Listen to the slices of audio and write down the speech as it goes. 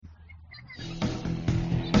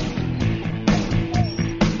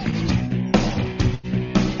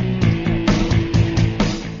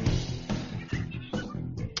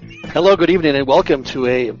Hello, good evening, and welcome to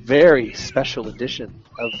a very special edition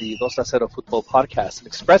of the 2-0 Football Podcast, an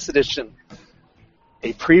express edition,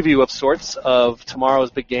 a preview of sorts of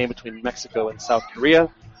tomorrow's big game between Mexico and South Korea.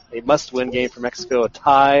 A must-win game for Mexico. A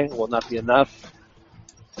tie will not be enough.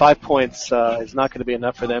 5 points is not going to be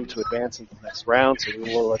enough for them to advance into the next round, so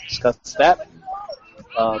we will discuss that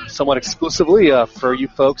somewhat exclusively for you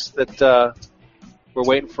folks that were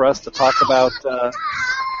waiting for us to talk about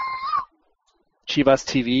Chivas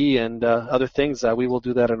TV and other things. We will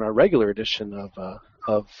do that in our regular edition of the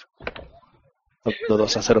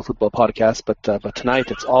 2-0 Football Podcast. But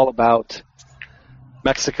tonight it's all about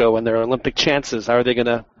Mexico and their Olympic chances. How are they going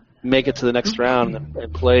to make it to the next round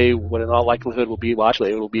and play what in all likelihood will be, well,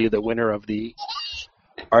 actually, it will be the winner of the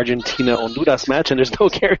Argentina-Honduras match, and there's no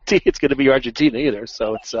guarantee it's going to be Argentina either.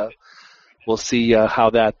 So it's we'll see how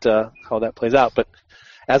that plays out. But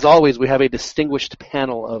as always, we have a distinguished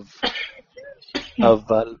panel of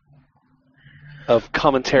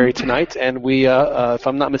commentary tonight, and we, if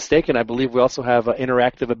I'm not mistaken, I believe we also have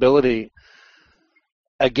interactive ability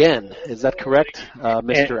again. Is that correct,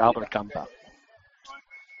 Mr. Albert Campa?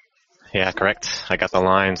 Yeah, correct. I got the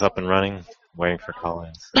lines up and running, waiting for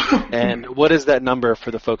call-ins. And what is that number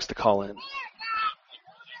for the folks to call in?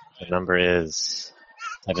 The number is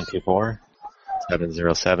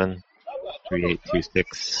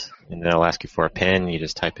 724-707-3826, and then I'll ask you for a PIN. You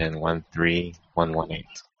just type in 13118.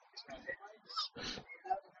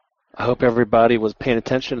 I hope everybody was paying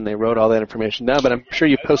attention and they wrote all that information down, but I'm sure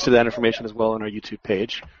you posted that information as well on our YouTube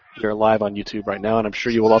page. You're live on YouTube right now, and I'm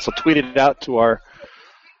sure you will also tweet it out to our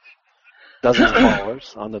dozens of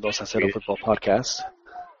followers on the 2-0 Football Podcast.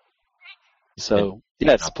 So,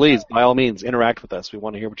 yes, please, by all means, interact with us. We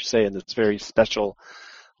want to hear what you say in this very special,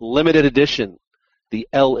 limited edition, the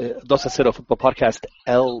 2-0 Football Podcast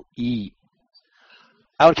LE.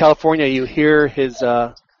 Out in California, you hear his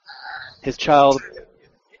child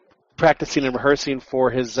practicing and rehearsing for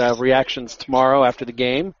his reactions tomorrow after the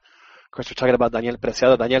game. Of course, we're talking about Daniel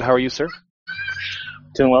Preciado. Daniel, how are you, sir?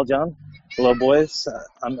 Doing well, John. Hello, boys.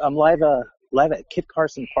 I'm live at Kit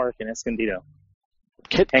Carson Park in Escondido.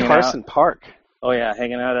 Kit Carson Park. Oh yeah,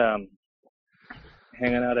 hanging out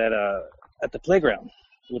at the playground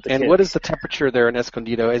with the kids. And what is the temperature there in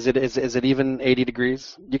Escondido? Is it even 80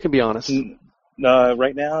 degrees? You can be honest.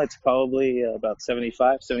 Right now it's probably about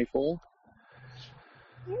 75, 74.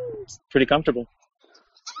 It's pretty comfortable.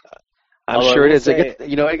 I'm sure it is.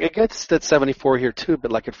 It gets at 74 here too,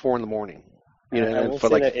 but like at 4 in the morning. And for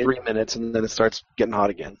like 3 minutes, and then it starts getting hot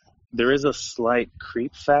again. There is a slight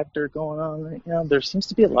creep factor going on right now. There seems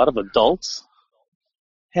to be a lot of adults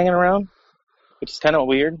hanging around, which is kind of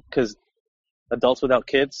weird because adults without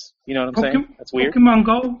kids. You know what I'm saying? That's weird. Pokemon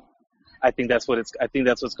Go. I think that's what's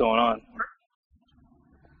going on.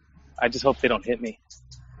 I just hope they don't hit me.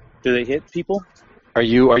 Do they hit people? Are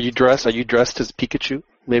you dressed as Pikachu?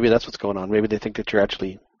 Maybe that's what's going on. Maybe they think that you're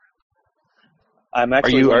actually. I'm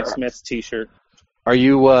actually wearing Smith's T-shirt. Are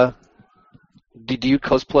you? Do you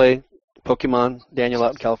cosplay Pokemon, Daniel,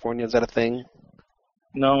 out in California? Is that a thing?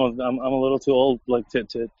 No, I'm a little too old.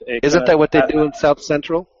 Isn't that what they do in South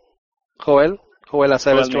Central? Joel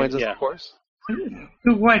Aceves joins us, of course.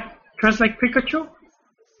 Do what? Dress like Pikachu?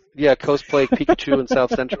 Yeah, cosplay Pikachu in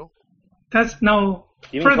South Central. That's no.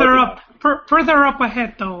 Further up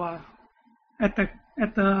ahead though. At the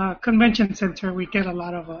convention center, we get a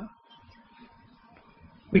lot of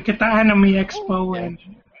we get the Anime Expo and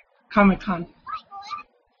Comic-Con.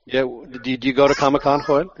 Yeah, do you go to Comic-Con,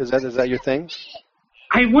 Joel? Is that your thing?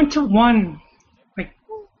 I went to one like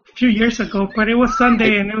a few years ago, but it was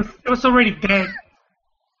Sunday and it was already dead.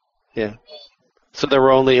 Yeah. So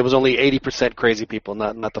it was only 80% crazy people,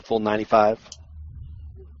 not the full 95.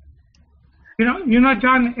 You know,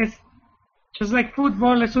 John, it's just like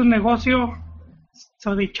football, es un negocio,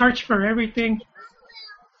 so they charge for everything.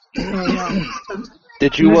 So, yeah.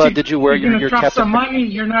 Did you wear your drop Captain? Some money,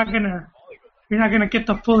 you're not gonna get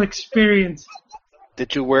the full experience.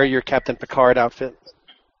 Did you wear your Captain Picard outfit?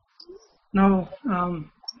 No,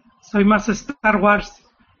 soy más Star Wars,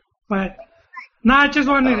 but I just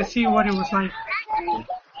wanted to see what it was like.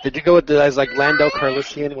 Did you go with the like Lando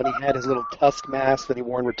Calrissian when he had his little tusk mask that he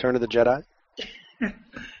wore in Return of the Jedi?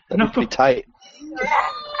 That'd be pretty tight.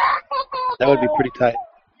 That would be pretty tight.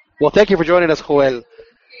 Well, thank you for joining us, Joel,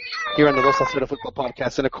 here on the 2-0 Football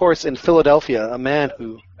Podcast. And, of course, in Philadelphia, a man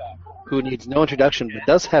who needs no introduction but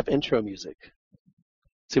does have intro music.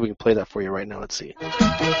 Let's see if we can play that for you right now. Let's see.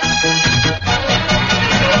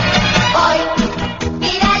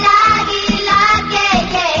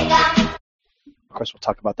 Of course, we'll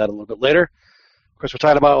talk about that a little bit later. course, we're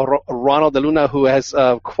talking about Ronald De Luna, who has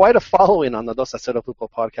quite a following on the 2-0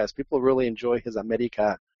 Football podcast. People really enjoy his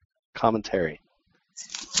America commentary.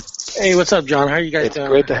 Hey, what's up, John? How are you guys doing?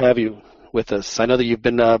 It's great to have you with us. I know that you've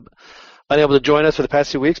been unable to join us for the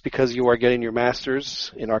past few weeks because you are getting your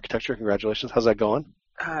master's in architecture. Congratulations. How's that going?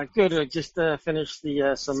 Good. I just finished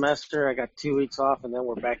the semester. I got 2 weeks off, and then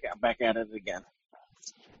we're back at it again.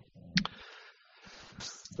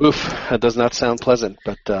 Oof, that does not sound pleasant,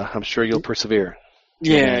 but I'm sure you'll persevere.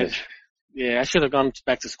 Yeah, I should have gone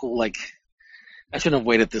back to school. I shouldn't have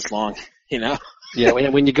waited this long, you know? Yeah,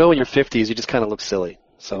 when you go in your 50s, you just kind of look silly,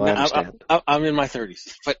 so I understand. I'm in my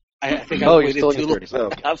 30s, but I think I waited still too in your 30s. long. Oh,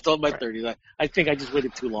 okay. I'm still in my 30s. I think I just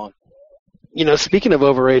waited too long. You know, speaking of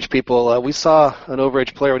overage people, we saw an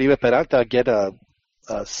overage player, Oribe Peralta, get a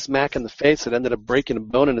smack in the face that ended up breaking a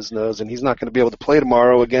bone in his nose, and he's not going to be able to play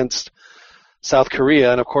tomorrow against South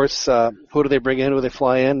Korea. And, of course, who do they bring in? Who do they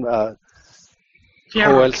fly in?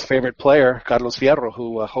 Joel's favorite player, Carlos Fierro,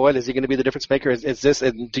 who, Joel, is he going to be the difference maker?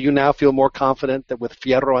 Do you now feel more confident that with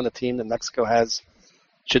Fierro on the team that Mexico has,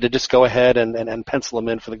 should they just go ahead and pencil him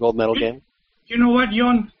in for the gold medal game? You know what,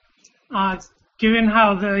 Jon? Given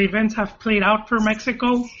how the events have played out for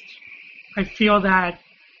Mexico, I feel that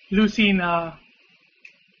losing the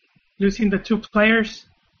two players,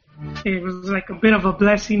 it was like a bit of a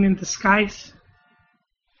blessing in disguise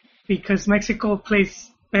because Mexico plays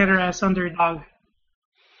better as underdog.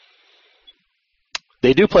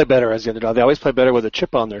 They do play better as the underdog. They always play better with a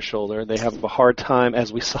chip on their shoulder. They have a hard time,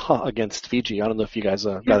 as we saw against Fiji. I don't know if you guys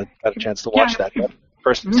got a chance to watch that.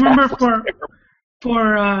 First remember for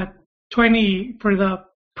the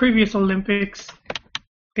previous Olympics,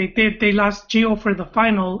 they lost Gio for the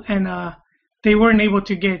final, and they weren't able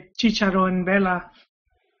to get Chicharo and Vela,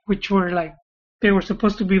 which were they were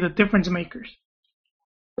supposed to be the difference makers.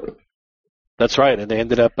 That's right, and they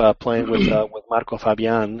ended up playing with Marco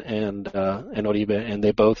Fabian and Oribe, and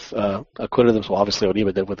they both acquitted themselves. Well, obviously,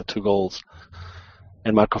 Oribe did with the 2 goals,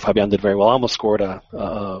 and Marco Fabian did very well. Almost scored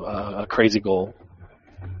a crazy goal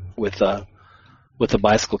with a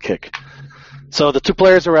bicycle kick. So the 2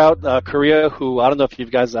 players are out. Korea, who I don't know if you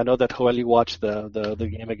guys, I know that Joel watched the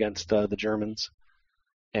game against the Germans.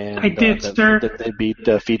 And I did, sir. They beat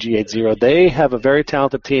Fiji 8-0. They have a very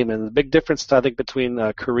talented team, and the big difference, I think, between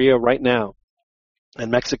Korea right now and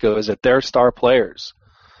Mexico is that their star players,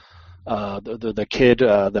 the kid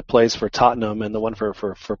that plays for Tottenham and the one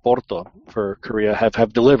for Porto for Korea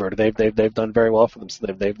have delivered. They've done very well for them. So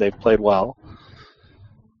they've played well.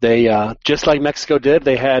 They just like Mexico did.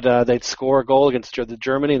 They'd score a goal against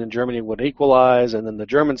Germany, and then Germany would equalize, and then the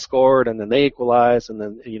Germans scored, and then they equalized, and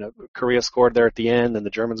then Korea scored there at the end, and the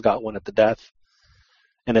Germans got one at the death,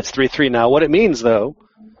 and it's 3-3 now. What it means though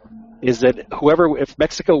is that if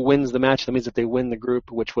Mexico wins the match, that means that they win the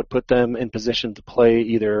group, which would put them in position to play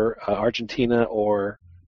either Argentina or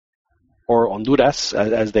Honduras,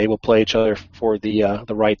 as they will play each other for the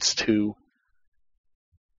rights to.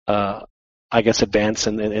 I guess advance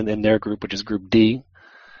in their group, which is Group D.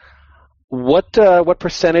 What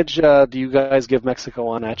percentage do you guys give Mexico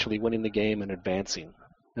on actually winning the game and advancing?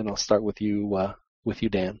 And I'll start with you,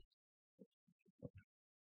 Dan.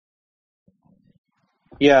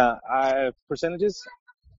 Yeah, percentages,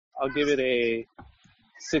 I'll give it a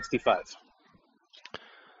 65.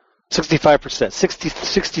 65%,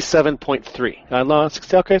 67.3. No,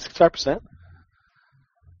 60. Okay, 65%.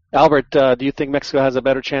 Albert, do you think Mexico has a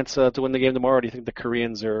better chance to win the game tomorrow, or do you think the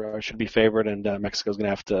Koreans should be favored and Mexico's going to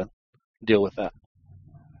have to deal with that?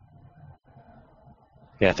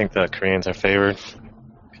 Yeah, I think the Koreans are favored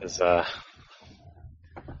because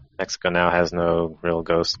Mexico now has no real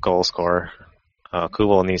goal scorer.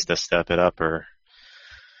 Kubel needs to step it up or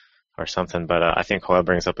something, but I think Joel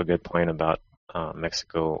brings up a good point about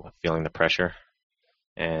Mexico feeling the pressure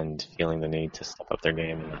and feeling the need to step up their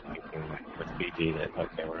game and thinking with Fiji that,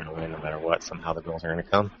 okay, we're going to win no matter what. Somehow the goals are going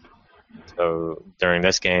to come. So during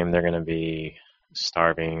this game, they're going to be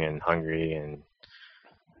starving and hungry and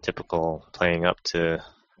typical playing up to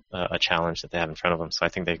a challenge that they have in front of them. So I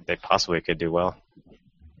think they possibly could do well.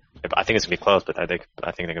 I think it's going to be close, but I think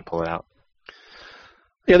they can pull it out.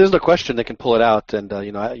 Yeah, there's no question they can pull it out. And,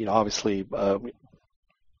 obviously, I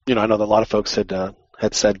know that a lot of folks had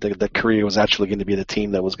said that Korea was actually going to be the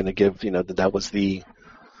team that was going to give, that was the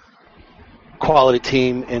quality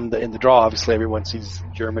team in the draw. Obviously, everyone sees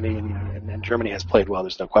Germany, and Germany has played well.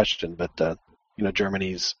 There's no question, but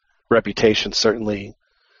Germany's reputation certainly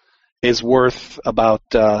is worth about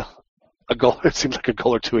a goal. It seems like a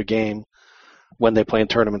goal or two a game when they play in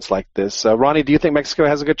tournaments like this. Ronnie, do you think Mexico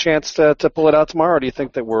has a good chance to pull it out tomorrow, or do you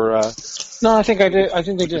think that we're? No, I think I did. I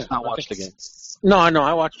think they did. Not watch the game. No,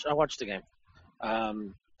 I watched the game. I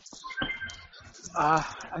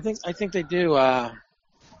think they do.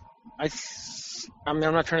 I mean,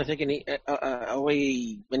 I'm not trying to take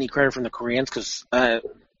away any credit from the Koreans because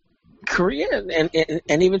Korea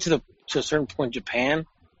and even to a certain point Japan,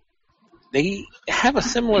 they have a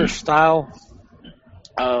similar style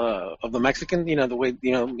of the Mexican. You know, the way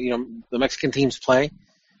the Mexican teams play,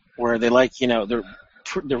 where they like they're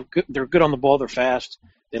good on the ball, they're fast,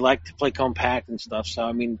 they like to play compact and stuff. So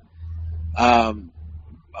I mean,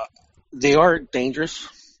 they are dangerous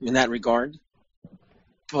in that regard.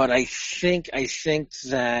 But I think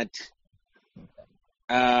that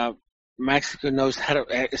Mexico knows how to,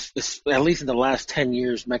 at least in the last 10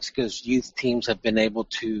 years, Mexico's youth teams have been able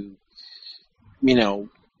to,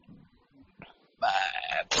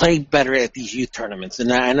 play better at these youth tournaments.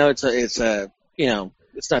 And I know it's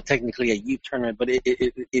not technically a youth tournament, but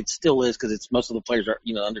it still is because most of the players are,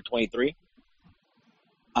 under 23.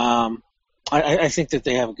 I think that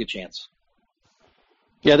they have a good chance.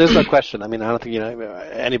 Yeah, there's no question. I mean, I don't think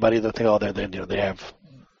anybody that think, they have,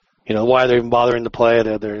 why they're even bothering to play. It's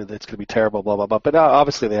going to be terrible, blah blah blah. But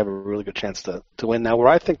obviously, they have a really good chance to win. Now, where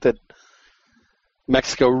I think that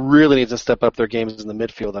Mexico really needs to step up their games in the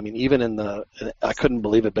midfield. I mean, even I couldn't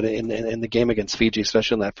believe it, but in the game against Fiji,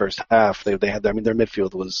 especially in that first half, they had. I mean, their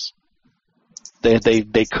midfield was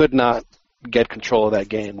they could not get control of that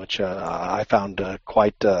game, which I found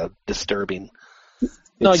quite disturbing.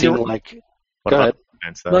 It seemed like. Go ahead.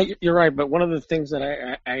 No, you're right, but one of the things that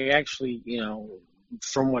I actually,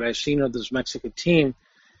 from what I've seen of this Mexico team,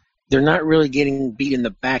 they're not really getting beat in the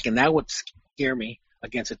back, and that would scare me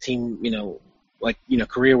against a team, like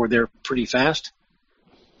Korea, where they're pretty fast.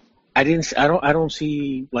 I don't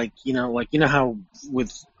see how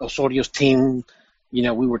with Osorio's team, we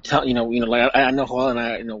were like I know Joel and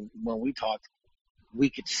I, when we talked, we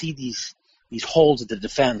could see these holes at the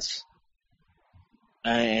defense.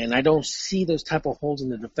 And I don't see those type of holes in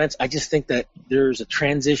the defense. I just think that there's a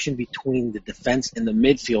transition between the defense and the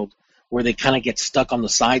midfield where they kind of get stuck on the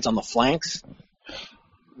sides, on the flanks,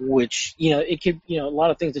 which, it could, a lot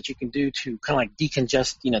of things that you can do to kind of like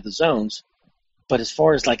decongest, the zones. But as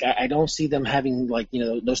far as I don't see them having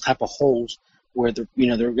those type of holes where they're,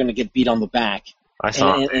 they're going to get beat on the back. I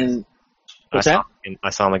saw him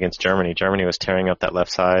against Germany. Germany was tearing up that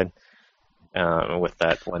left side with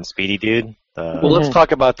that one speedy dude. Well, let's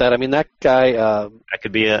talk about that. I mean, that guy. That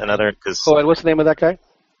could be another. What's the name of that guy?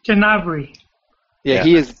 Gnabry. Yeah,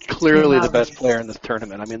 he is clearly the best player in this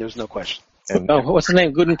tournament. I mean, there's no question. What's the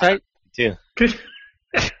name? Gutenteit? Yeah.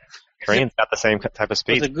 Korean's got the same type of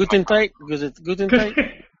speed. Was it Gutenteit? Was it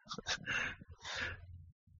Gutenteit?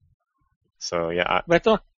 So, yeah.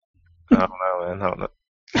 Beto? I don't know, man. I don't know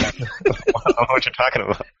what you're talking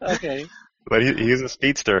about. Okay. But he's a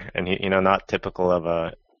speedster, and he, not typical of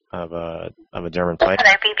a German player.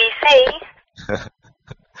 BBC.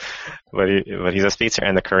 but he's a speedster,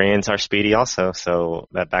 and the Koreans are speedy also. So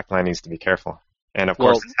that backline needs to be careful. And of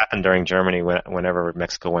course, it happened during Germany. Whenever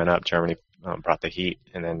Mexico went up, Germany brought the heat,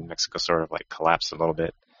 and then Mexico sort of collapsed a little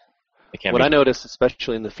bit. What I noticed,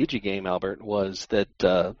 especially in the Fiji game, Albert, was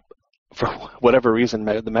that for whatever reason,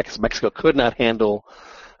 Mexico could not handle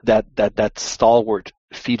that stalwart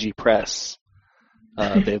Fiji press.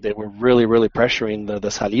 They were really, really pressuring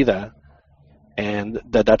the salida, and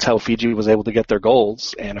that's how Fiji was able to get their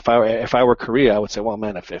goals. And if I were Korea, I would say, well,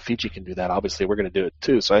 man, if Fiji can do that, obviously we're going to do it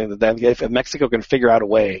too. So I think that if Mexico can figure out a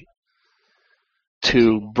way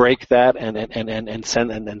to break that and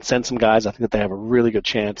send some guys, I think that they have a really good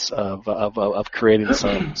chance of creating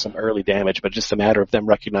some early damage. But just a matter of them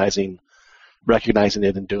recognizing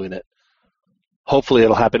it and doing it. Hopefully,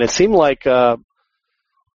 it'll happen. It seemed like.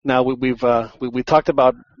 Now we talked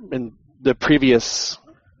about in the previous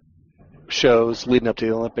shows leading up to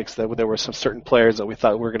the Olympics that there were some certain players that we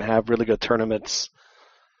thought were going to have really good tournaments,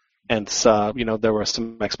 and there were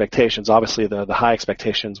some expectations. Obviously, the high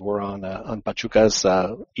expectations were on Pachuca's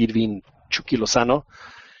Irving Chucky Lozano,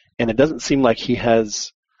 and it doesn't seem like he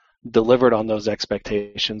has delivered on those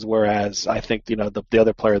expectations. Whereas I think the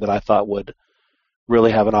other player that I thought would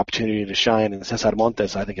really have an opportunity to shine, and Cesar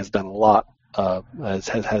Montes, I think has done a lot. Has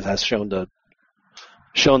shown the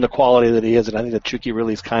quality that he is, and I think that Chucky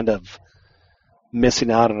really is kind of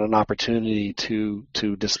missing out on an opportunity to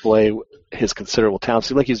display his considerable talent.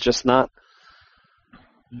 Seems like he's just not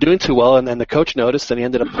doing too well, and the coach noticed, and he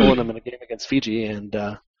ended up pulling him in a game against Fiji, and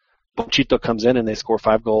Ponchito comes in and they score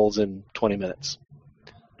 5 goals in 20 minutes.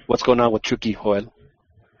 What's going on with Chucky, Joel?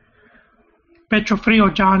 Pecho Frio,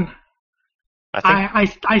 John.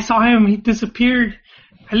 I saw him. He disappeared.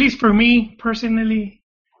 At least for me personally,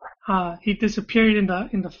 he disappeared in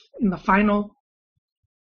the final.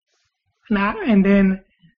 and then.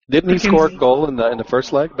 Didn't he score a goal in the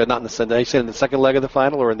first leg, but not in the second? You said in the second leg of the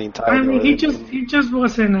final, or in the entire? I mean, he just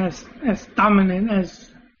wasn't as dominant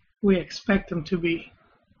as we expect him to be.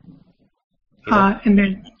 And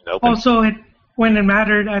then also when it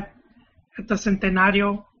mattered at the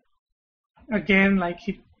Centenario, again, like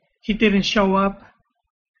he didn't show up.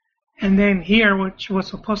 And then here, which was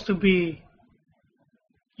supposed to be,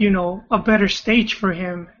 a better stage for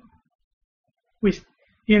him, we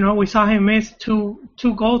saw him miss two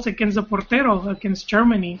goals against the Portero against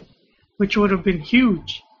Germany, which would have been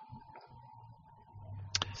huge.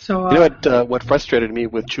 So what frustrated me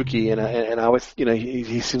with Chucky, and I was,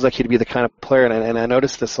 he seems like he'd be the kind of player, and I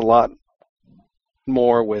noticed this a lot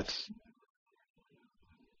more with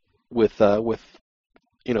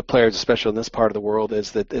players, especially in this part of the world,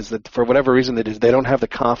 is that for whatever reason they don't have the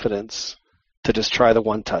confidence to just try the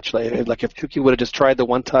one touch. Like if Chucky would have just tried the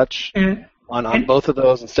one touch on both of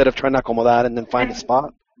those instead of trying to acomodar and then find a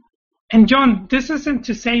spot. And John, this isn't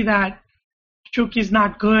to say that Chucky's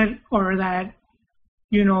not good or that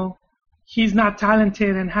he's not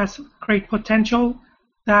talented and has great potential.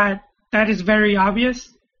 That is very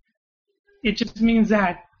obvious. It just means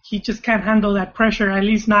that he just can't handle that pressure, at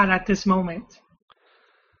least not at this moment.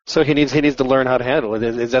 So he needs to learn how to handle it.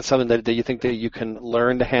 Is that something that you think that you can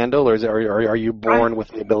learn to handle, or are you born with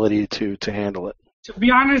the ability to handle it? To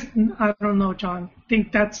be honest, I don't know, John. I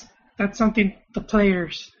think that's something the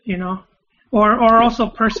players, or also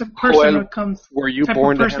person that comes. Were you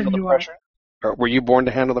born to handle the pressure? Or were you born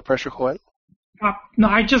to handle the pressure, Joel? No,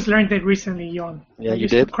 I just learned it recently, John. Yeah, you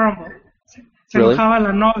did? To crumble. Se really? enojaba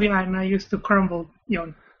la novia, and I used to crumble,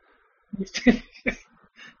 John.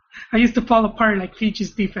 I used to fall apart like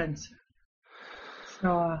Fiji's defense.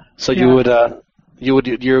 So yeah.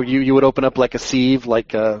 you would open up like a sieve,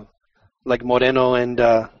 like Moreno and.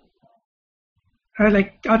 I'll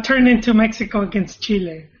turn into Mexico against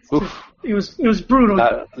Chile. It was brutal.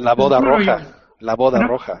 La boda roja. La boda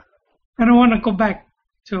roja. I don't want to go back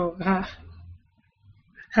to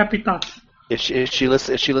happy thoughts. Is she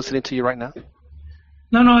listening to you right now?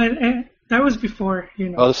 No, that was before,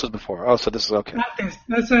 Oh, this was before. Oh, so this is okay. Not this.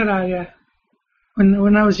 That's it. Yeah.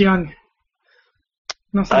 When I was young.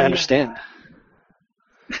 No, I understand.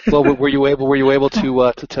 Well, were you able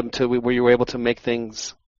to make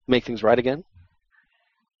things right again?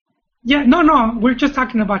 Yeah. No. We're just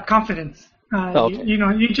talking about confidence. Okay.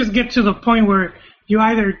 You just get to the point where you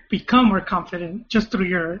either become more confident just through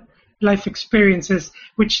your life experiences,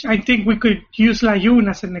 which I think we could use Layun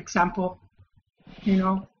as an example.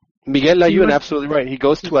 Miguel Layun, absolutely right. He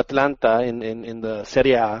goes to Atlanta in the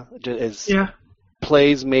Serie A,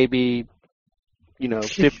 plays maybe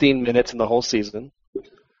 15 minutes in the whole season,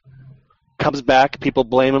 comes back, people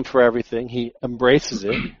blame him for everything. He embraces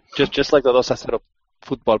it, just like the Dos a Cero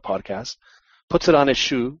football podcast, puts it on his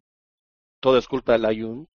shoe, todo es culpa de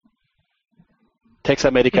Layun, takes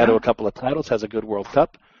America to a couple of titles, has a good World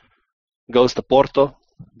Cup, goes to Porto,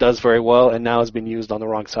 does very well, and now has been used on the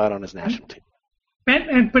wrong side on his national team. But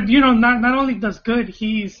not only does good,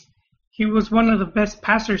 he was one of the best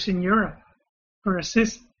passers in Europe for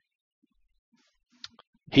assists.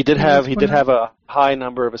 He did have a high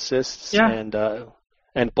number of assists, and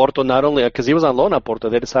Porto not only because he was on loan at Porto,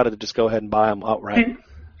 they decided to just go ahead and buy him outright.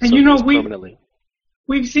 And permanently.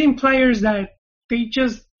 We've seen players that they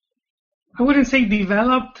just, I wouldn't say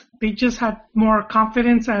developed, they just had more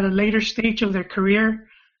confidence at a later stage of their career.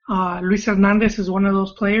 Luis Hernandez is one of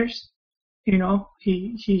those players. He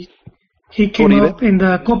came Oribe. up in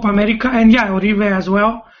the Copa America, and Oribe as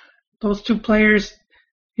well. Those two players,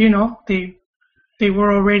 they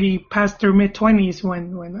were already past their mid-20s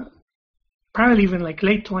when probably even like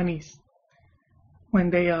late 20s when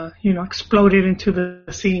they exploded into the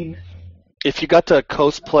scene. If you got to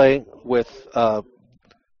cosplay with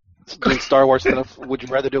doing Star Wars stuff, would you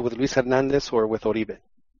rather do it with Luis Hernandez or with Oribe?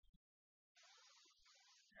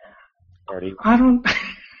 Oribe. I don't.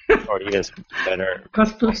 Oribe is better.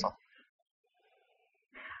 Cosplay.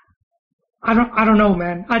 I don't know,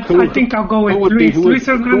 man. I think I'll go with Luis Hernandez.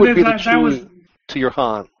 Who would be the true to your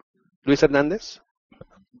Han? Luis Hernandez?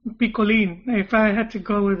 Picolín. If I had to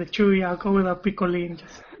go with a Chewy, I'll go with a Picolín.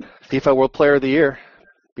 FIFA World Player of the Year,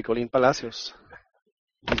 Picolín Palacios.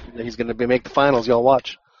 He's going to make the finals. Y'all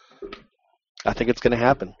watch. I think it's going to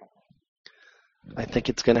happen.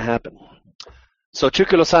 So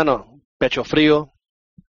Chucky Lozano, pecho frío,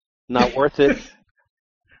 not worth it.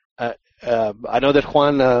 I know that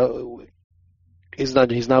Juan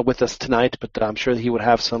he's not with us tonight, but I'm sure that he would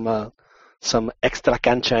have some extra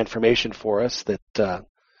cancha information for us that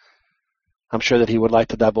I'm sure that he would like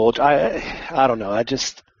to divulge. I don't know.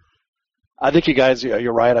 I think you guys,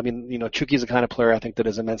 you're right. I mean, Chucky's the kind of player I think that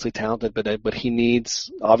is immensely talented, but he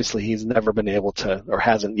needs, obviously he's never been able to, or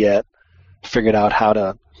hasn't yet, figured out how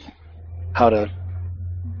to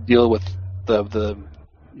deal with the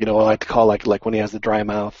I like to call like when he has the dry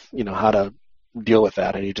mouth, how to deal with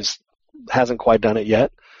that, and he just hasn't quite done it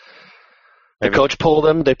yet. The coach pulled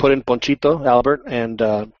him. They put in Ponchito, Albert, and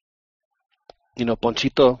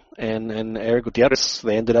Ponchito and Eric Gutierrez.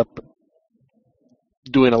 They ended up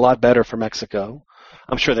doing a lot better for Mexico.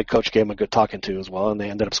 I'm sure the coach gave him a good talking to as well, and they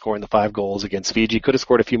ended up scoring the 5 goals against Fiji. Could have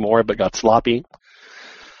scored a few more, but got sloppy.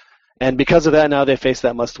 And because of that, now they face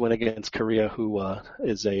that must-win against Korea, who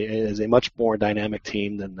is a much more dynamic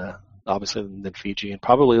team than obviously than Fiji, and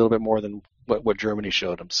probably a little bit more than what Germany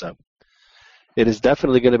showed them. So it is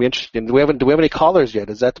definitely going to be interesting. Do we have any callers yet?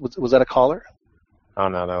 Was that a caller? Oh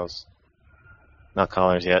no, that was not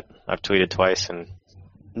callers yet. I've tweeted twice and.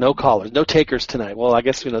 No callers, no takers tonight. Well, I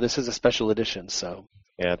guess this is a special edition, so.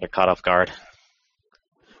 Yeah, they're caught off guard.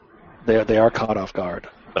 They are caught off guard.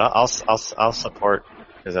 But I'll support,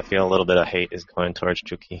 because I feel a little bit of hate is going towards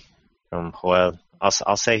Chucky from Joel.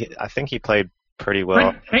 I'll say I think he played pretty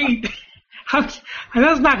well. Hate? That's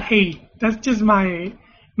not hate. That's just my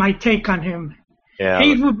take on him. Yeah.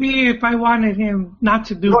 Hate would be if I wanted him not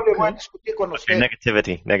to do it. Okay,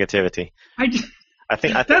 negativity. I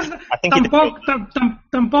think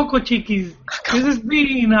tampoco, chiquis. This is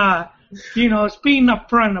being, being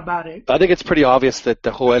upfront about it. I think it's pretty obvious that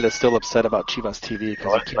Joel is still upset about Chivas TV.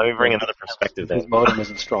 Let me bring another perspective there. His modem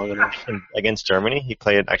isn't strong enough. Against Germany, he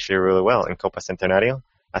played actually really well in Copa Centenario.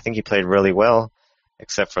 I think he played really well,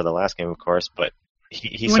 except for the last game, of course. But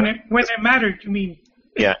when it mattered, you mean?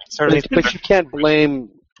 Yeah, certainly. But you can't blame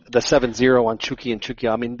the 7-0 on Chucky and Chucky.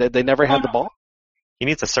 I mean, they never had the ball. He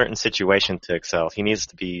needs a certain situation to excel. He needs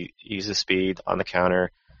to use his speed on the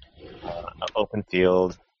counter, open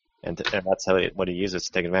field, and that's what he uses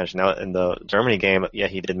to take advantage. Now in the Germany game, yeah,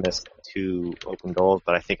 he did miss 2 open goals,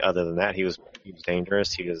 but I think other than that, he was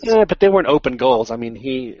dangerous. Yeah, but they weren't open goals. I mean,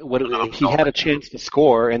 he had a chance to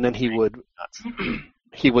score, and then he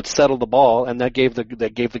would settle the ball, and that gave the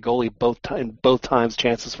goalie both times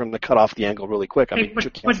chances for him to cut off the angle really quick. I mean,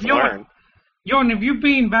 but Yon, if you're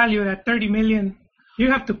being valued at $30 million. You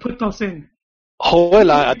have to put those in.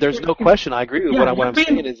 Joel, there's no question. I agree with what I'm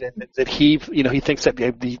saying is that he thinks that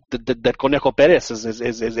that Conejo Perez is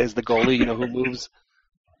the goalie,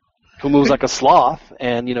 who moves like a sloth,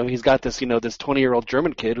 and he's got this this 20-year-old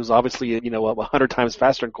German kid who's obviously 100 times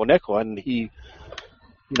faster than Conejo, and he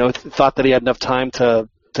thought that he had enough time to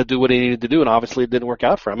do what he needed to do, and obviously it didn't work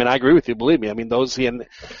out for him. I mean, I agree with you. Believe me. I mean,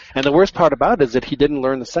 and the worst part about it is that he didn't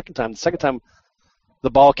learn the second time. The second time, the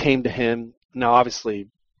ball came to him. Now, obviously,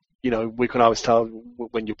 we can always tell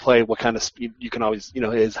when you play what kind of speed you can always,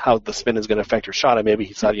 is how the spin is going to affect your shot. And maybe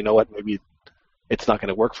he thought, maybe it's not going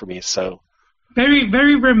to work for me. So very,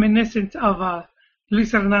 very reminiscent of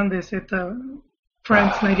Luis Hernandez at the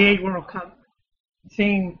France '98 World Cup.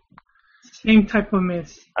 Same type of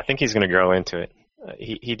miss. I think he's going to grow into it.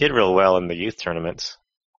 He did real well in the youth tournaments,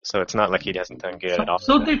 so it's not like he hasn't done good at all.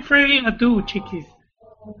 So did Frey Adu, chiquis.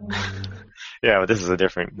 Yeah, but this is a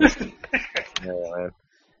different.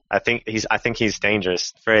 I think he's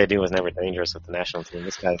dangerous. Frey Adu was never dangerous with the national team.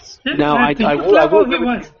 This guy's. Now I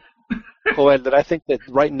will. Joel, that I think that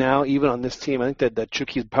right now, even on this team, I think that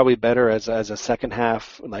Chucky's probably better as a second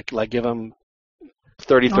half. Like give him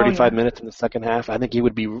 35 minutes in the second half. I think he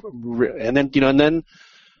would be, and then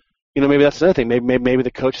maybe that's another thing. Maybe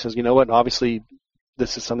the coach says, obviously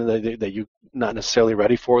this is something that you're not necessarily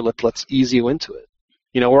ready for. Let's ease you into it.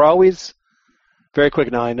 We're always very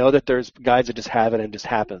quick. Now, I know that there's guys that just have it and it just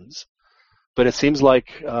happens. But it seems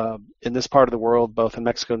like in this part of the world, both in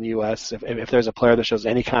Mexico and the U.S., if there's a player that shows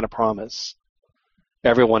any kind of promise,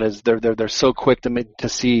 everyone is they're so quick to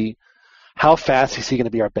see how fast is he going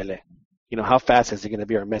to be our Pele. How fast is he going to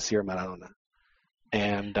be our Messi or Maradona?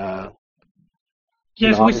 And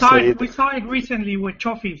yes, we saw it recently with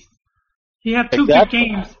Chofis. He had two good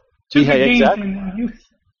games. Two good games in youth.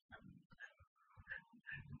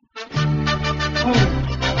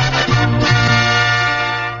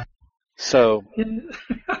 So,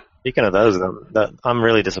 speaking of those, I'm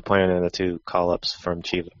really disappointed in the 2 call-ups from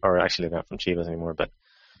Chivas, or actually not from Chivas anymore, but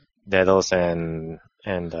Dedos and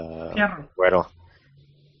Guero.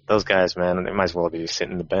 Those guys, man, they might as well be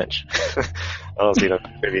sitting on the bench. Else they don't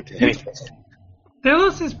contribute to anything.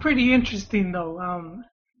 Dedos is pretty interesting, though.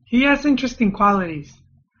 He has interesting qualities,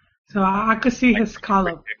 so I could see his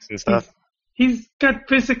call-up. And stuff. He's got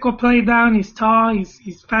physical play down. He's tall.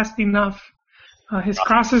 He's fast enough. His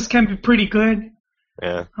crosses can be pretty good.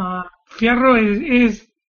 Yeah. Fierro is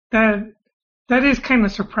that is kind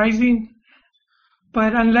of surprising.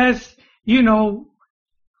 but unless,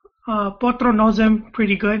 Potro knows him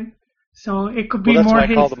pretty good, so it could be more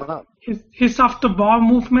his off the ball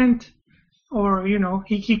movement, or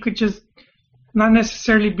he could just not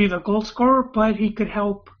necessarily be the goal scorer, but he could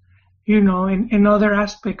help, in other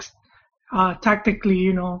aspects,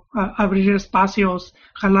 tactically, abrir espacios,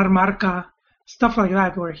 jalar marca, stuff like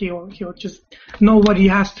that, where he'll just know what he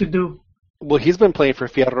has to do. Well, he's been playing for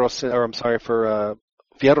Fierro's been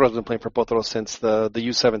playing for Potro since the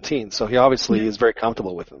U17, so he obviously is very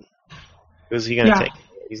comfortable with him. Who's he going to take?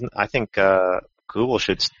 I think Kubel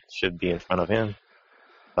should be in front of him.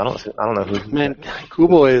 I don't know who. Man,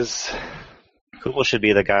 Kubel should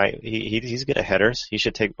be the guy. He's good at headers. He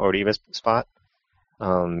should take Oribe's spot.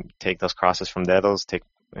 Take those crosses from Dedos.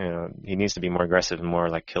 He needs to be more aggressive and more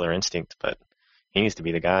like killer instinct, but he needs to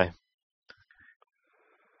be the guy.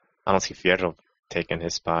 I don't see Fierro taking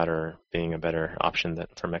his spot or being a better option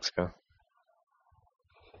for Mexico.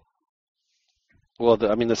 Well,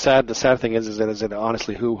 the sad thing is that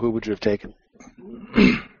honestly, who would you have taken?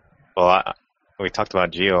 Well, we talked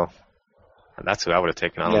about Gio. That's who I would have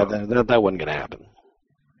taken. That wasn't going to happen.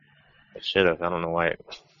 It should have. I don't know why.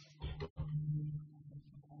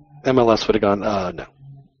 MLS would have gone, no.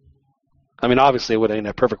 Obviously, in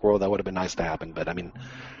a perfect world, that would have been nice to happen. But,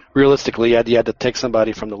 realistically, you had to take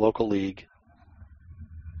somebody from the local league.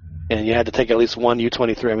 And you had to take at least one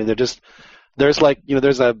U23.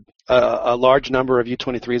 There's a large number of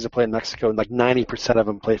U23s that play in Mexico, and like 90% of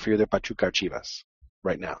them play for either Pachuca or Chivas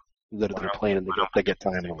right now. That are playing and they get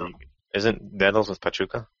time in the league. Isn't Dedos with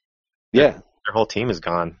Pachuca? Yeah. Their whole team is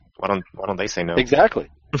gone. Why don't they say no? Exactly.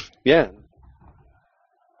 Yeah.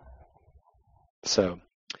 So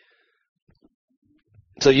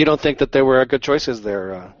you don't think that there were good choices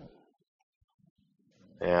there?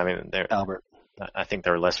 Yeah, Albert. I think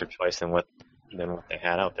they're a lesser choice than what they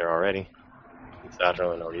had out there already.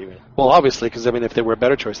 Sadro and Oribe. Well, obviously, because if they were a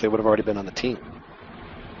better choice, they would have already been on the team.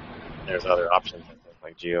 There's other options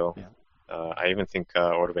like Gio. Yeah. I even think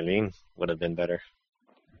Orbelin would have been better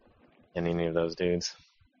than any of those dudes.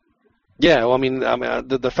 Yeah, well,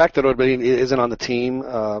 the fact that Orbelin isn't on the team,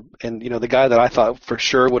 and the guy that I thought for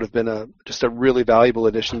sure would have been just a really valuable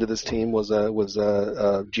addition to this team was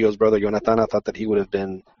Gio's brother Jonathan. I thought that he would have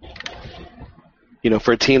been,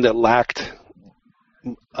 for a team that lacked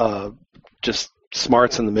just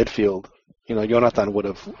smarts in the midfield. Jonathan would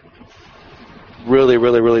have really,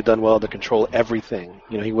 really, really done well to control everything.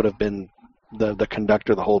 He would have been the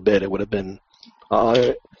conductor the whole bit. It would have been.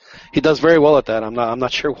 He does very well at that. I'm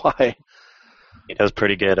not sure why. He does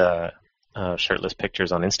pretty good shirtless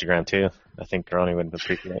pictures on Instagram too. I think Ronnie would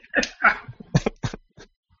appreciate.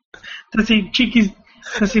 Does he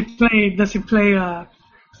play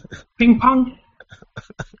ping pong?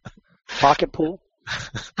 Pocket pool?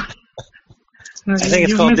 I think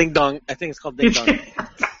it's called Ding Dong. I think it's called Ding Dong.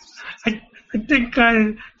 I think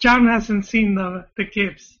John hasn't seen the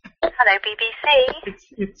Gibbs. Hello, BBC.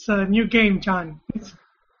 It's a new game, John.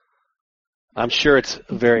 I'm sure it's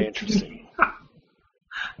very interesting.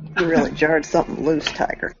 You really jarred something loose,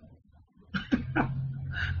 Tiger.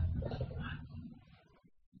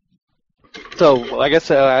 So I guess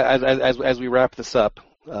as we wrap this up,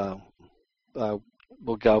 we'll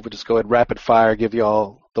just go ahead rapid fire, give you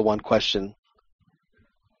all the one question.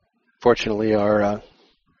 Fortunately, our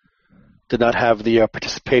did not have the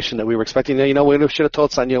participation that we were expecting. We should have told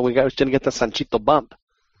Sanyo we didn't get the Sanchito bump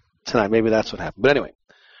tonight. Maybe that's what happened. But anyway,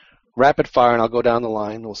 rapid fire, and I'll go down the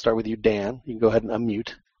line. We'll start with you, Dan. You can go ahead and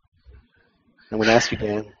unmute. I'm going to ask you,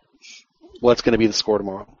 Dan, what's going to be the score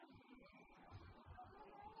tomorrow?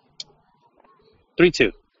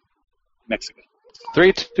 3-2, Mexico.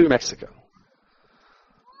 3-2, Mexico.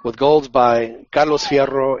 With goals by Carlos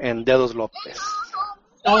Fierro and Dedos Lopez.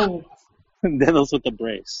 Oh. Dedos with the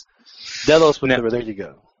brace. Dedos with the brace. There you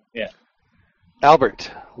go. Yeah. Albert,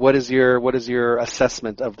 what is your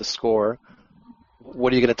assessment of the score?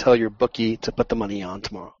 What are you going to tell your bookie to put the money on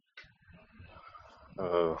tomorrow?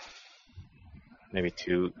 Maybe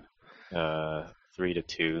 3-2.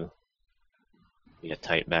 Be a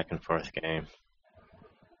tight back and forth game.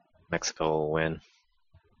 Mexico will win.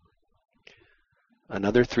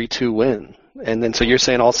 Another 3-2 win. And then so you're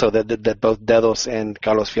saying also that both Dedos and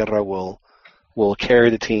Carlos Fierro will carry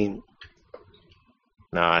the team.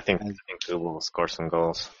 No, I think Google will score some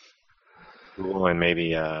goals. Google and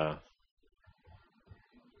maybe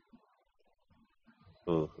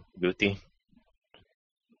Guti,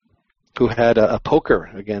 who had a poker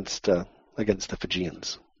against the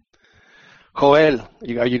Fijians. Joel,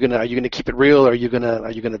 are you gonna keep it real? Or are you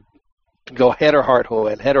gonna go head or heart,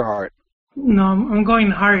 Joel? Head or heart? No, I'm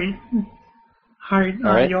going heart. Heart,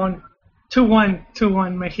 all right. Yon.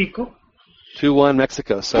 2-1 Mexico. 2-1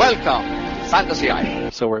 Mexico. So welcome, Fantasy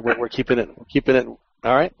Island. So we're keeping it.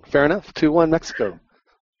 All right, fair enough. 2-1 Mexico.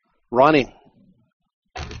 Ronnie.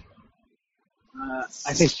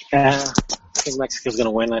 I think Mexico's going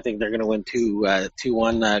to win. I think they're going to win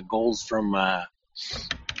 2-1 goals from. I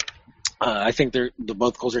think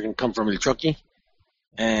both goals are going to come from Ilchoki,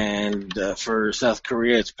 and for South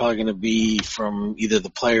Korea, it's probably going to be from either the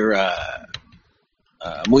player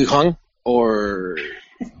Mui Hung or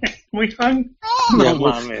Mui Hung. Yeah,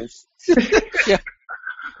 man. yeah,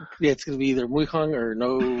 it's going to be either Mui Hung or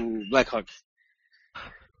no Black Hawk.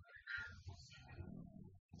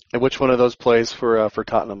 And which one of those plays for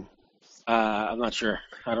Tottenham? I'm not sure.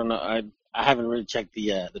 I don't know. I haven't really checked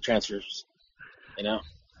the transfers,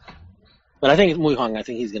 But I think it's Mui Hong. I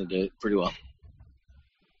think he's going to do it pretty well.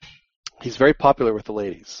 He's very popular with the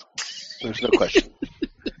ladies. There's no question.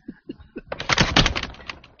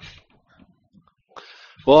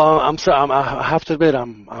 Well, I have to admit,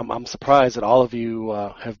 I'm surprised that all of you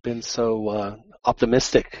have been so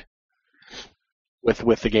optimistic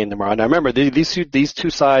with the game tomorrow. Now remember, these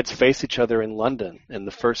two sides face each other in London in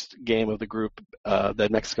the first game of the group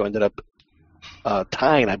that Mexico ended up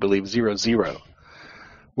tying, I believe, 0-0,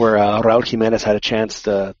 where Raul Jimenez had a chance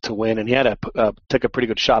to win, and he had took a pretty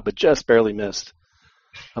good shot, but just barely missed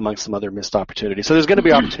among some other missed opportunities. So there's going to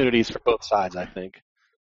be opportunities for both sides, I think.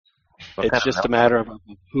 It's just a matter of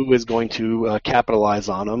who is going to capitalize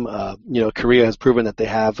on them. Korea has proven that they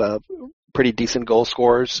have pretty decent goal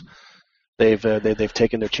scorers. They've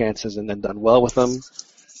taken their chances and then done well with them.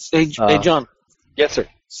 Hey, John. Yes, sir.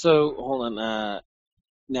 So hold on.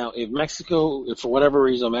 Now, if for whatever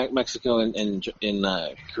reason Mexico and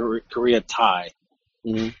Korea tie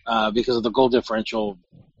because of the goal differential,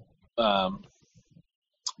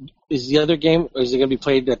 is the other game? Is it going to be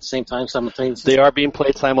played at the same time simultaneously? They are being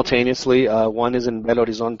played simultaneously. One is in Belo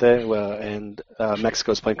Horizonte, and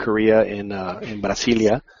Mexico is playing Korea in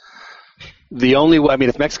Brasilia.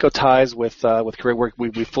 If Mexico ties with Korea,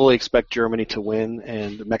 we fully expect Germany to win,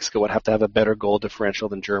 and Mexico would have to have a better goal differential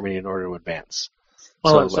than Germany in order to advance.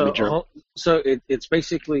 So it's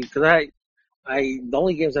basically because the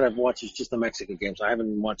only games that I've watched is just the Mexican games. I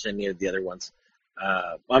haven't watched any of the other ones.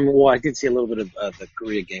 I did see a little bit of the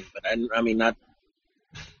Korea game, but not.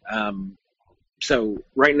 So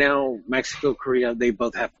right now, Mexico, Korea, they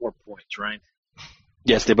both have 4 points, right?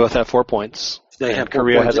 Yes, they both have 4 points.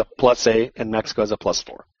 Korea has a +8 and Mexico has a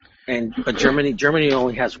 +4. But Germany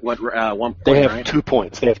only has 1 point. They have right? 2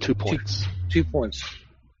 points. They have 2 points. 2 points.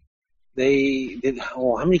 They did.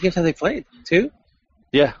 Oh, how many games have they played? 2.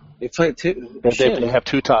 Yeah, they played 2. They have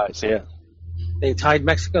 2 ties. Yeah, they tied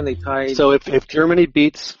Mexico and they tied. So if Germany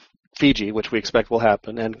beats Fiji, which we expect will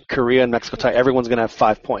happen, and Korea and Mexico tie, everyone's going to have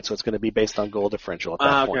 5 points. So it's going to be based on goal differential at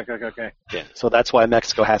that point. Okay. Yeah. So that's why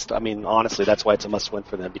Mexico has to. Honestly, that's why it's a must-win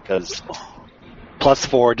for them because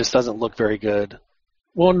 +4 just doesn't look very good.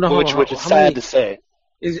 Well, no, which is sad to say.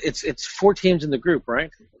 It's 4 teams in the group,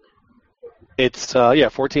 right? It's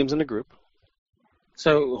 4 teams in the group.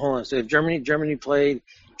 So hold on. So if Germany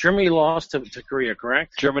lost to Korea,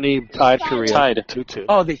 correct? Germany tied Korea. Tied 2-2.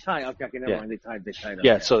 Oh, they tied. Okay, never mind. They tied. Okay.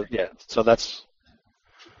 Yeah. So that's.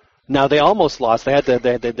 Now they almost lost. They had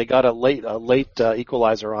they got a late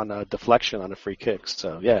equalizer on a deflection on a free kick.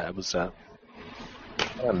 So yeah, it was. A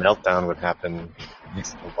meltdown would happen.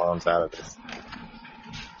 Mexico bombs out of this.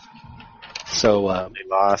 So they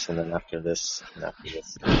lost, and then after this.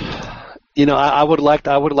 I would like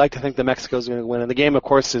to think that Mexico's going to win, and the game, of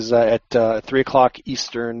course, is at 3:00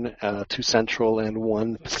 Eastern, 2 Central, and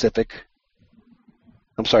 1 Pacific.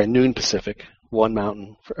 I'm sorry, noon Pacific, 1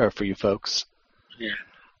 Mountain for you folks. Yeah.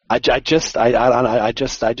 I just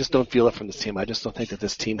don't feel it from this team. I just don't think that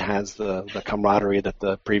this team has the camaraderie that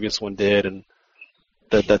the previous one did, and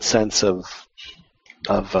that sense of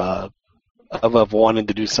wanting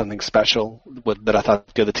to do something special that I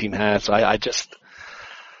thought the other team has. So I just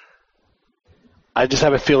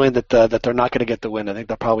have a feeling that they're not going to get the win. I think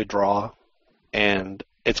they'll probably draw, and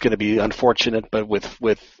it's going to be unfortunate. But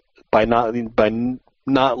by not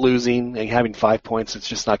losing and having 5 points, it's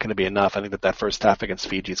just not going to be enough. I think that first half against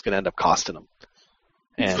Fiji is going to end up costing them,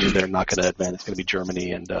 and they're not going to advance. It's going to be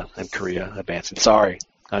Germany and Korea advancing. Sorry,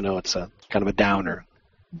 I know it's a kind of a downer.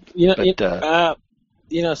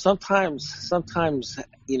 Sometimes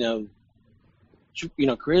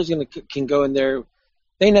Korea's can go in there.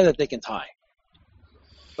 They know that they can tie,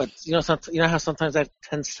 but how sometimes that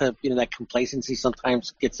tends to that complacency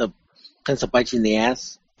sometimes tends to bite you in the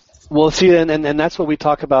ass. Well, see, and that's what we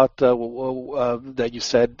talk about. That you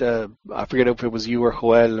said. I forget if it was you or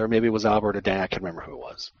Joel or maybe it was Albert or Dan. I can't remember who it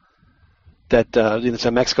was.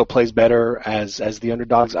 so Mexico plays better as the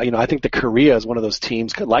underdogs. I think that Korea is one of those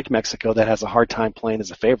teams like Mexico that has a hard time playing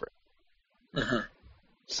as a favorite. Uh-huh.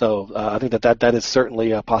 So I think that is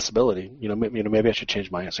certainly a possibility. Maybe I should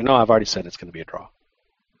change my answer. No, I've already said it's going to be a draw.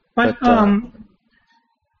 But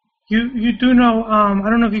you do know. I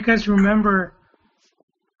don't know if you guys remember.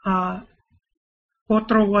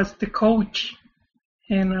 Potro was the coach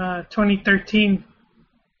in 2013,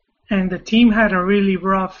 and the team had a really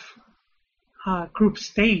rough group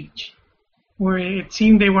stage where it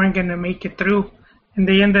seemed they weren't going to make it through, and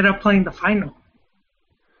they ended up playing the final.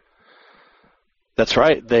 That's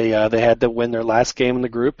right. They had to win their last game in the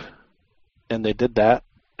group, and they did that.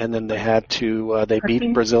 And then they had to they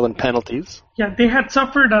beat Brazil in penalties. Yeah, they had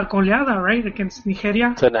suffered a goleada, right, against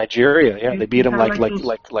Nigeria. To Nigeria, yeah, they beat them like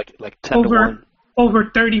 10-1.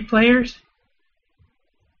 Over 30 players.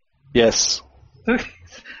 Yes.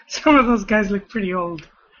 Some of those guys look pretty old.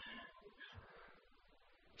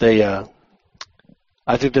 They, I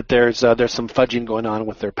think that there's some fudging going on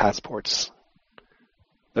with their passports.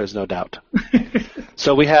 There's no doubt.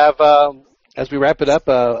 So we have, as we wrap it up,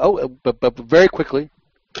 but very quickly,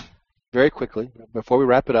 before we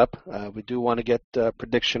wrap it up, we do want to get a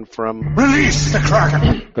prediction from Release the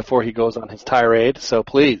Kraken before he goes on his tirade. So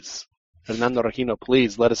please, Fernando Regino,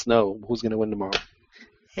 please let us know who's going to win tomorrow.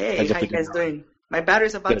 Hey, how you guys doing? My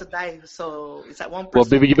battery's about to die, so it's at 1%. Well,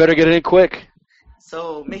 baby, you better get it in quick.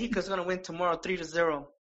 So Mexico's going to win tomorrow 3-0.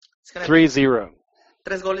 It's gonna 3-0.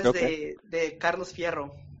 Tres goles de Carlos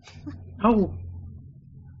Fierro. Oh.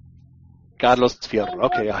 Carlos Fierro.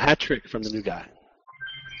 Okay, a hat trick from the new guy.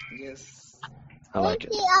 Yes. I like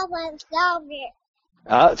it.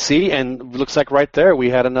 See, and looks like right there we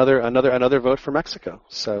had another vote for Mexico.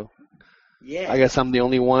 So yeah. I guess I'm the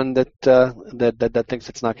only one that thinks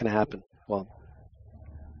it's not going to happen. Well,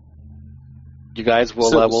 you guys will.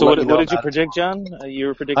 So what did you predict, John? You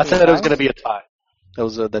were predicting. I said it was going to be a tie. It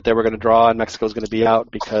was that they were going to draw and Mexico was going to be out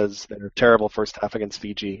because their terrible first half against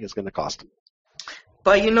Fiji is going to cost them.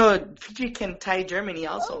 But Fiji can tie Germany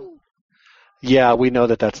also. Yeah, we know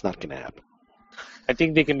that that's not going to happen. I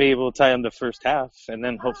think they can be able to tie them the first half and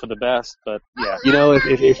then hope for the best. But yeah,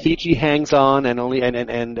 if Fiji hangs on and only only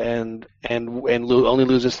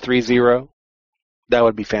loses 3-0, that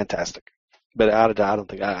would be fantastic. But I don't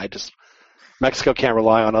think Mexico can't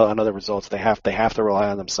rely on other results. They have to rely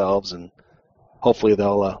on themselves, and hopefully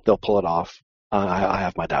they'll pull it off. I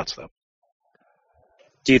have my doubts though.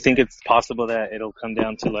 Do you think it's possible that it'll come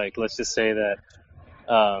down to let's just say that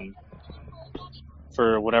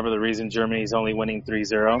for whatever the reason, Germany's only winning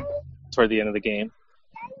 3-0 toward the end of the game,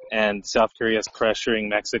 and South Korea's pressuring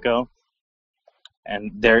Mexico,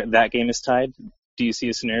 and that game is tied? Do you see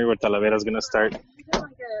a scenario where Talavera's going to start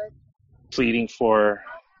pleading for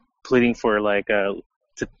to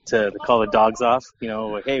call the dogs off?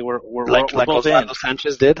 Hey, we're both in. Osvaldo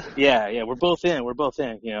Sanchez did. Yeah, we're both in.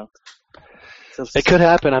 So it could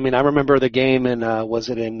happen. I mean, I remember the game in was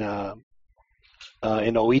it in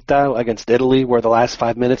Oita against Italy, where the last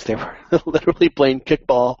 5 minutes they were literally playing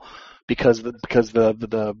kickball because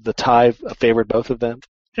the tie favored both of them.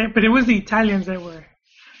 Yeah, but it was the Italians that were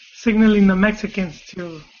signaling the Mexicans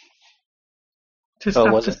to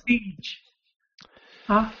stop the siege.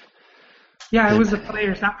 Huh? Yeah, it was the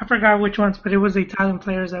players. I forgot which ones, but it was the Italian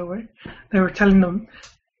players that were telling them.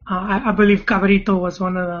 I believe Cabrito was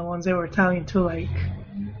one of the ones they were telling to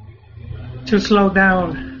slow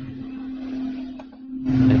down.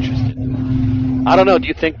 Interesting. I don't know. Do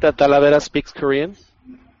you think that Talavera speaks Korean?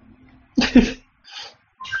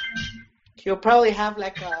 He'll probably have a...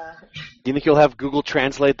 Do you think he'll have Google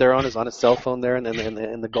Translate there on his cell phone there in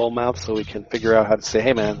the goal mouth so we can figure out how to say,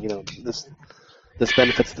 hey man, this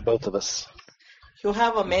benefits the both of us? He'll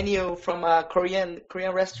have a menu from a Korean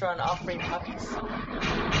restaurant offering puppies.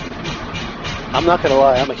 I'm not gonna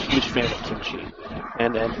lie, I'm a huge fan of kimchi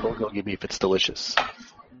and bulgogi beef. It's delicious.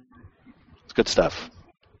 It's good stuff.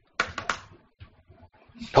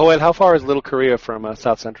 Joel, how far is Little Korea from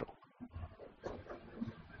South Central?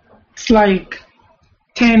 It's like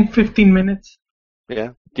 10, 15 minutes. Yeah.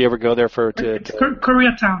 Do you ever go there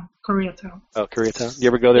Koreatown. Oh, Koreatown. Do you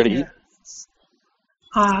ever go there to eat?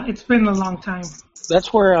 It's been a long time.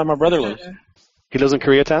 That's where my brother lives. He lives in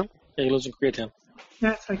Koreatown? Yeah, he lives in Koreatown.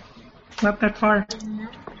 Yeah, it's not that far.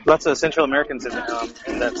 Lots of Central Americans in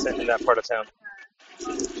that part of town.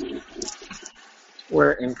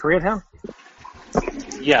 Where, in Koreatown?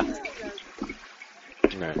 Yeah. All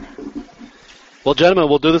right. Well, gentlemen,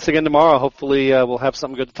 we'll do this again tomorrow. Hopefully, we'll have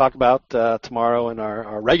something good to talk about tomorrow in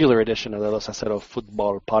our regular edition of the Los Aceros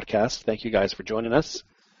Football Podcast. Thank you guys for joining us.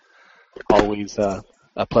 Always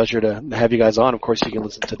A pleasure to have you guys on. Of course, you can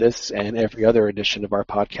listen to this and every other edition of our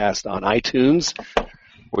podcast on iTunes,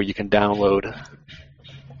 where you can download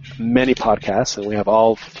many podcasts, and we have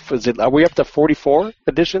all. Are we up to 44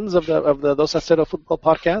 editions of the Dos a Cero Football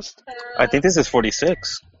Podcast? I think this is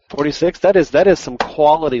 46. 46. That is some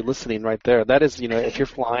quality listening right there. That is, if you're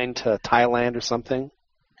flying to Thailand or something,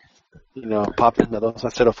 pop in the Dos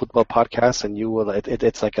a Cero Football Podcast, and you will.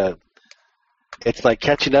 It's like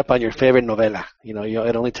catching up on your favorite novela.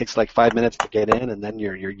 It only takes like 5 minutes to get in, and then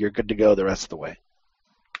you're good to go the rest of the way.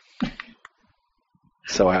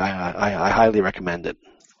 So I highly recommend it.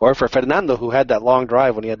 Or for Fernando, who had that long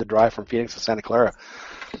drive when he had to drive from Phoenix to Santa Clara,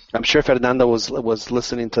 I'm sure Fernando was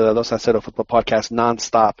listening to the Dos a Cero Football Podcast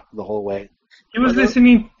nonstop the whole way. He was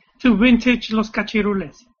listening to vintage Los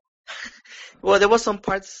Cachirules. Well, there was some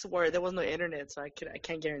parts where there was no internet, so I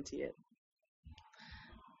can't guarantee it.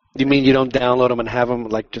 You mean you don't download them and have them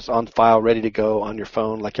like just on file, ready to go on your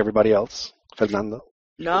phone, like everybody else, Fernando?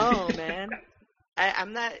 No, man.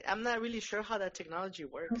 I'm not really sure how that technology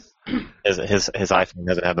works. His iPhone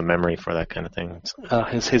doesn't have the memory for that kind of thing.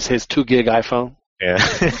 His 2 gig iPhone. Yeah.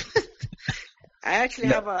 I actually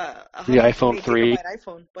have a the iPhone 3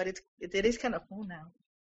 iPhone, but it is kind of full now.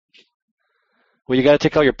 Well, you got to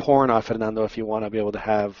take all your porn off, Fernando, if you want to be able to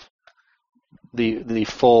have the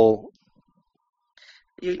full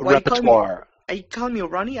repertoire. Are you calling me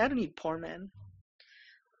Ronnie? I don't need porn, man.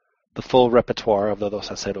 The full repertoire of the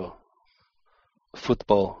Dos a Cero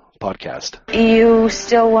Football Podcast. You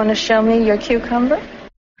still want to show me your cucumber?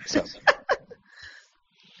 So.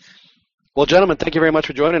 Well, gentlemen, thank you very much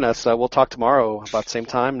for joining us. We'll talk tomorrow about the same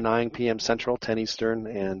time, 9 p.m. Central, 10 Eastern,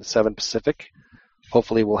 and 7 Pacific.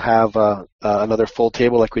 Hopefully we'll have another full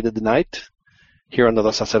table like we did tonight here on the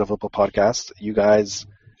Dos a Cero Football Podcast. You guys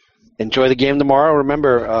enjoy the game tomorrow.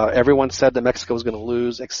 Remember, everyone said that Mexico was going to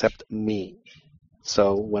lose except me.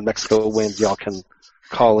 So when Mexico wins, y'all can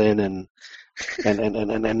call in and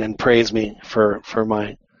praise me for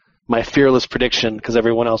my fearless prediction, because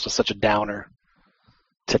everyone else was such a downer.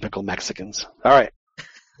 Typical Mexicans. All right.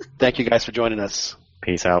 Thank you guys for joining us.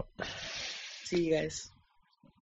 Peace out. See you guys.